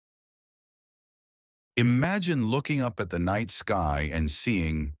Imagine looking up at the night sky and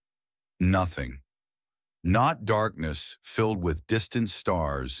seeing nothing. Not darkness filled with distant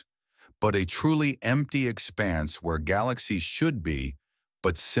stars, but a truly empty expanse where galaxies should be,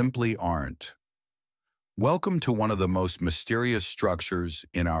 but simply aren't. Welcome to one of the most mysterious structures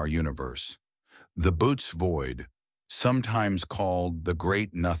in our universe, the Boötes Void, sometimes called the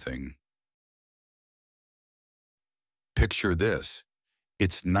Great Nothing. Picture this.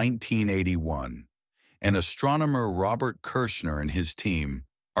 It's 1981, and astronomer Robert Kirshner and his team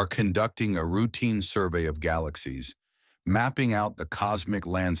are conducting a routine survey of galaxies, mapping out the cosmic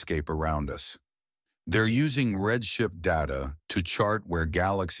landscape around us. They're using redshift data to chart where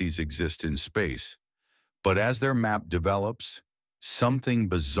galaxies exist in space, but as their map develops, something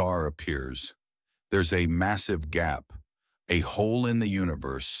bizarre appears. There's a massive gap, a hole in the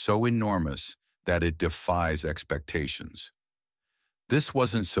universe so enormous that it defies expectations. This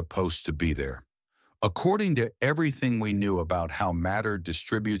wasn't supposed to be there. According to everything we knew about how matter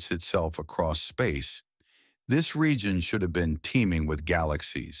distributes itself across space, this region should have been teeming with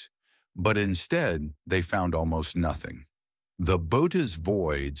galaxies, but instead they found almost nothing. The Boötes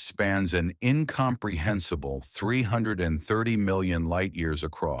Void spans an incomprehensible 330 million light-years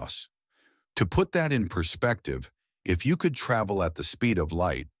across. To put that in perspective, if you could travel at the speed of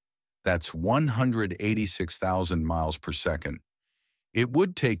light, that's 186,000 miles per second. It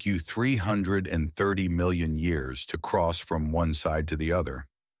would take you 330 million years to cross from one side to the other.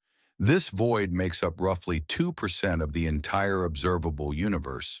 This void makes up roughly 2% of the entire observable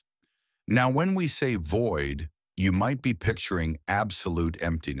universe. Now, when we say void, you might be picturing absolute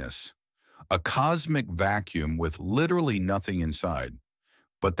emptiness, a cosmic vacuum with literally nothing inside.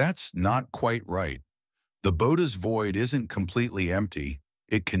 But that's not quite right. The Boötes Void isn't completely empty.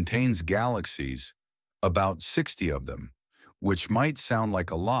 It contains galaxies, about 60 of them, which might sound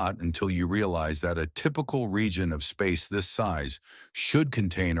like a lot until you realize that a typical region of space this size should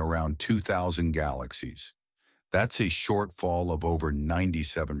contain around 2,000 galaxies. That's a shortfall of over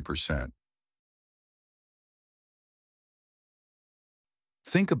 97%.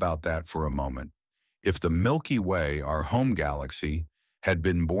 Think about that for a moment. If the Milky Way, our home galaxy, had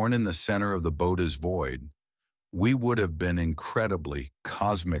been born in the center of the Boötes Void, we would have been incredibly,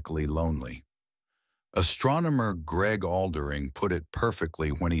 cosmically lonely. Astronomer Greg Aldering put it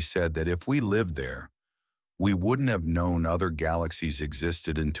perfectly when he said that if we lived there, we wouldn't have known other galaxies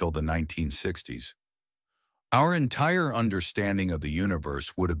existed until the 1960s. Our entire understanding of the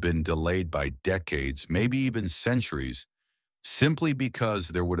universe would have been delayed by decades, maybe even centuries, simply because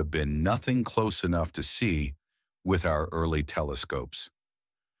there would have been nothing close enough to see with our early telescopes.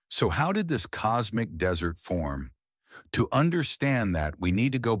 So how did this cosmic desert form? To understand that, we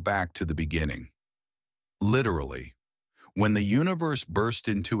need to go back to the beginning. Literally, when the universe burst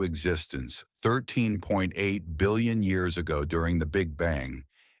into existence 13.8 billion years ago during the Big Bang,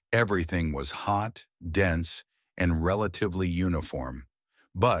 everything was hot, dense, and relatively uniform.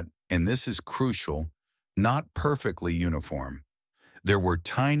 But, and this is crucial, not perfectly uniform. There were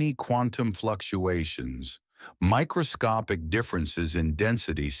tiny quantum fluctuations, microscopic differences in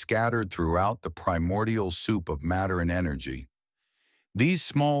density scattered throughout the primordial soup of matter and energy. These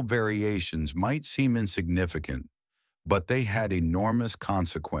small variations might seem insignificant, but they had enormous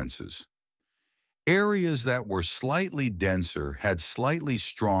consequences. Areas that were slightly denser had slightly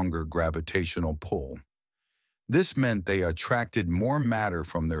stronger gravitational pull. This meant they attracted more matter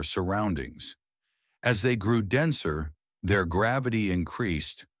from their surroundings. As they grew denser, their gravity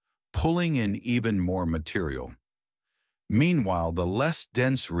increased, pulling in even more material. Meanwhile, the less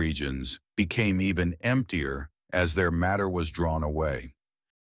dense regions became even emptier as their matter was drawn away.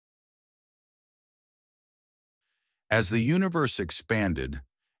 As the universe expanded,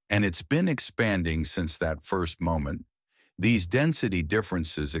 and it's been expanding since that first moment, these density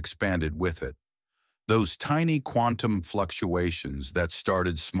differences expanded with it. Those tiny quantum fluctuations that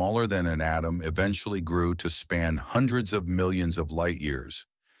started smaller than an atom eventually grew to span hundreds of millions of light-years.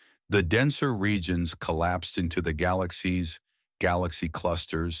 The denser regions collapsed into the galaxies, galaxy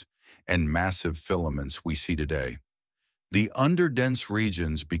clusters, and massive filaments we see today. The underdense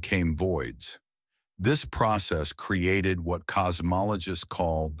regions became voids. This process created what cosmologists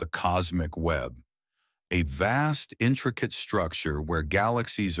call the cosmic web, a vast, intricate structure where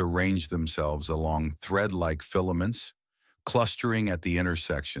galaxies arrange themselves along thread-like filaments, clustering at the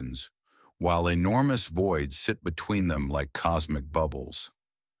intersections, while enormous voids sit between them like cosmic bubbles.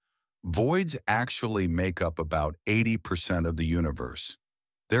 Voids actually make up about 80% of the universe.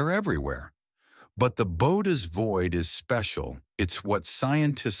 They're everywhere. But the Boötes Void is special. It's what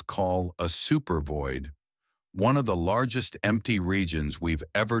scientists call a supervoid, one of the largest empty regions we've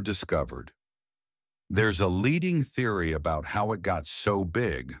ever discovered. There's a leading theory about how it got so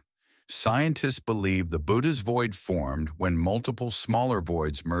big. Scientists believe the Boötes Void formed when multiple smaller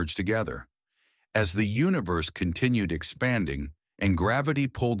voids merged together. As the universe continued expanding and gravity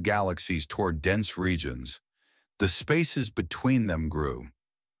pulled galaxies toward dense regions, the spaces between them grew.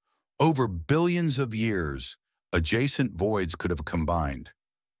 Over billions of years, adjacent voids could have combined,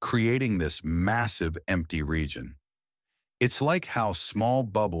 creating this massive empty region. It's like how small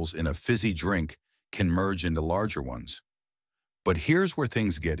bubbles in a fizzy drink can merge into larger ones. But here's where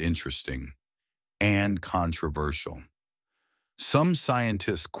things get interesting and controversial. Some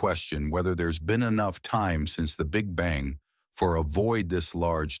scientists question whether there's been enough time since the Big Bang for a void this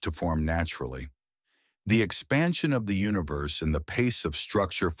large to form naturally. The expansion of the universe and the pace of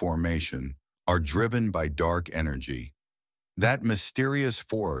structure formation are driven by dark energy, that mysterious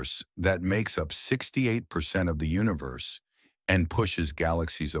force that makes up 68% of the universe and pushes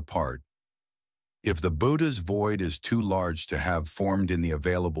galaxies apart. If the Boötes Void is too large to have formed in the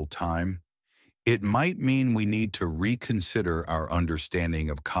available time, it might mean we need to reconsider our understanding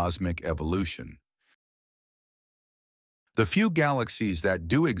of cosmic evolution. The few galaxies that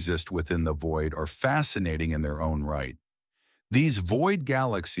do exist within the void are fascinating in their own right. These void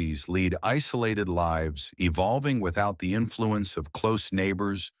galaxies lead isolated lives, evolving without the influence of close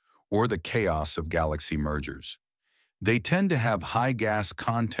neighbors or the chaos of galaxy mergers. They tend to have high gas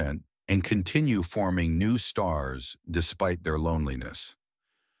content and continue forming new stars despite their loneliness.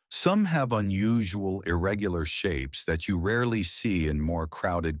 Some have unusual, irregular shapes that you rarely see in more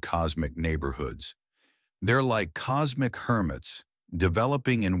crowded cosmic neighborhoods. They're like cosmic hermits,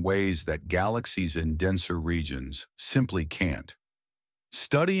 developing in ways that galaxies in denser regions simply can't.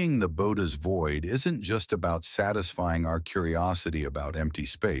 Studying the Boötes Void isn't just about satisfying our curiosity about empty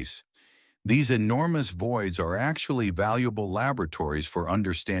space. These enormous voids are actually valuable laboratories for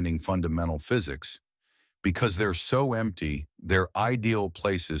understanding fundamental physics. Because they're so empty, they're ideal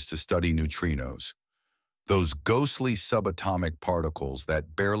places to study neutrinos, those ghostly subatomic particles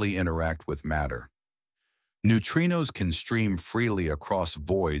that barely interact with matter. Neutrinos can stream freely across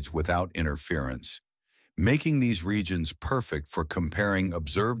voids without interference, making these regions perfect for comparing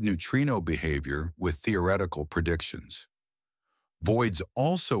observed neutrino behavior with theoretical predictions. Voids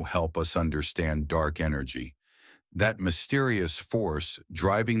also help us understand dark energy, that mysterious force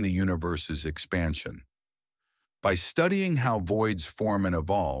driving the universe's expansion. By studying how voids form and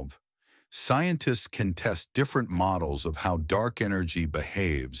evolve, scientists can test different models of how dark energy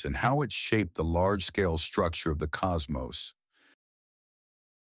behaves and how it shaped the large-scale structure of the cosmos.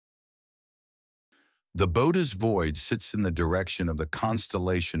 The Boötes Void sits in the direction of the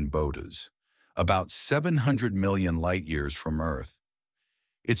constellation Boötes, about 700 million light-years from Earth.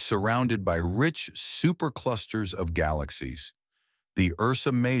 It's surrounded by rich superclusters of galaxies. The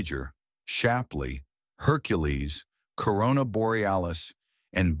Ursa Major, Shapley, Hercules, Corona Borealis,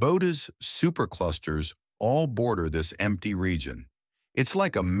 and Boötes superclusters all border this empty region. It's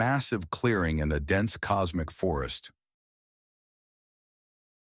like a massive clearing in a dense cosmic forest.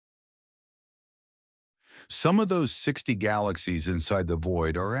 Some of those 60 galaxies inside the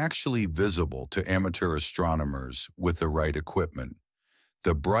void are actually visible to amateur astronomers with the right equipment.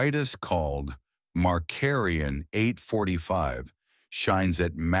 The brightest, called Markarian 845, shines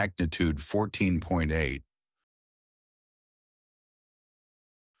at magnitude 14.8.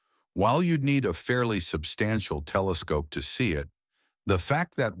 While you'd need a fairly substantial telescope to see it, the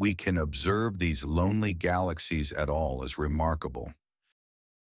fact that we can observe these lonely galaxies at all is remarkable.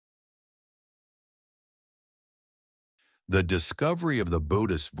 The discovery of the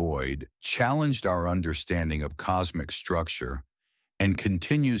Boötes Void challenged our understanding of cosmic structure and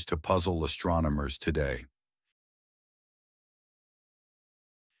continues to puzzle astronomers today.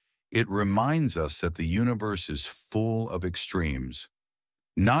 It reminds us that the universe is full of extremes,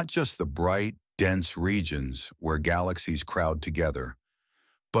 not just the bright, dense regions where galaxies crowd together,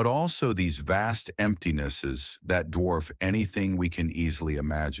 but also these vast emptinesses that dwarf anything we can easily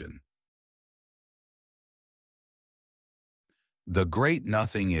imagine. The great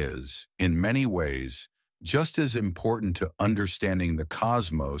nothing is, in many ways, just as important to understanding the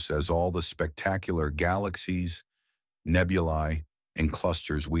cosmos as all the spectacular galaxies, nebulae, and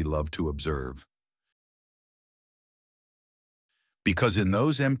clusters we love to observe. Because in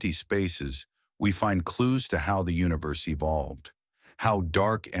those empty spaces, we find clues to how the universe evolved, how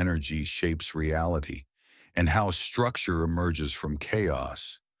dark energy shapes reality, and how structure emerges from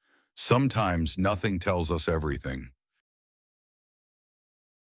chaos. Sometimes nothing tells us everything.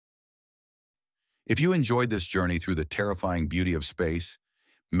 If you enjoyed this journey through the terrifying beauty of space,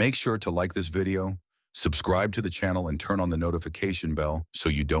 make sure to like this video, subscribe to the channel, and turn on the notification bell so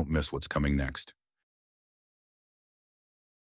you don't miss what's coming next.